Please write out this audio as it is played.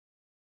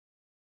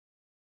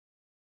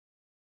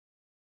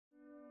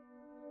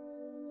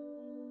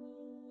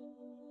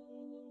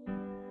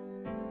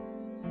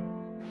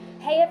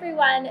Hey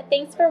everyone,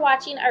 thanks for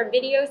watching our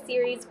video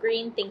series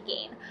Green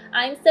Thinking.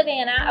 I'm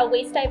Savannah, a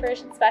waste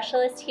diversion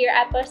specialist here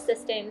at Busch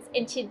Systems,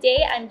 and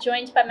today I'm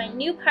joined by my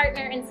new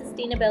partner in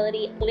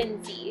sustainability,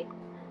 Lindsay.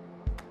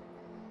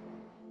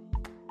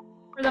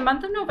 For the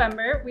month of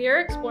November, we are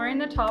exploring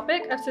the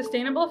topic of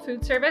sustainable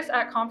food service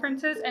at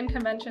conferences and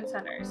convention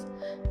centers.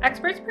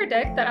 Experts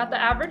predict that at the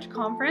average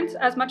conference,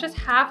 as much as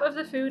half of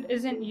the food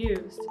isn't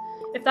used.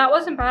 If that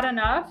wasn't bad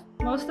enough,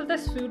 most of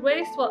this food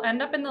waste will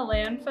end up in the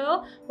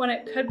landfill when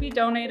it could be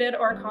donated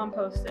or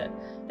composted.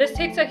 This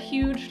takes a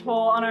huge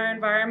toll on our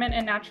environment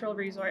and natural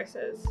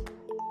resources.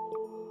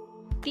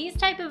 These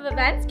type of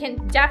events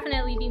can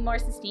definitely be more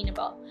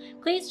sustainable.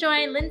 Please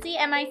join Lindsay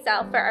and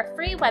myself for our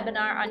free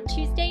webinar on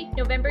Tuesday,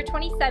 November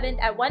 27th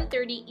at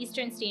 1:30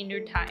 Eastern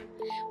Standard Time.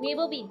 We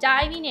will be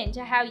diving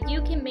into how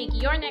you can make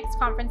your next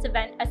conference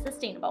event a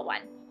sustainable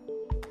one.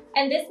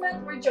 And this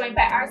month we're joined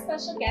by our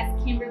special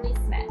guest, Kimberly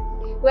Smith,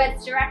 who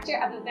as Director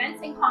of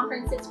Events and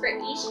Conferences for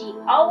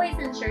eSheet always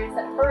ensures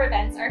that her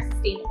events are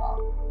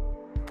sustainable.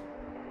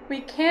 We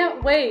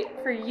can't wait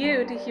for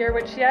you to hear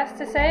what she has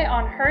to say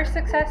on her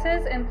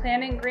successes in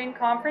planning green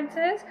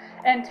conferences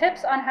and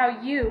tips on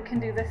how you can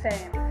do the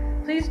same.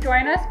 Please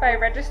join us by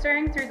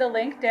registering through the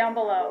link down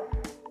below.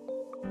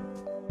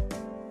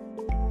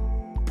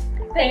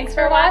 Thanks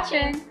for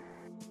watching.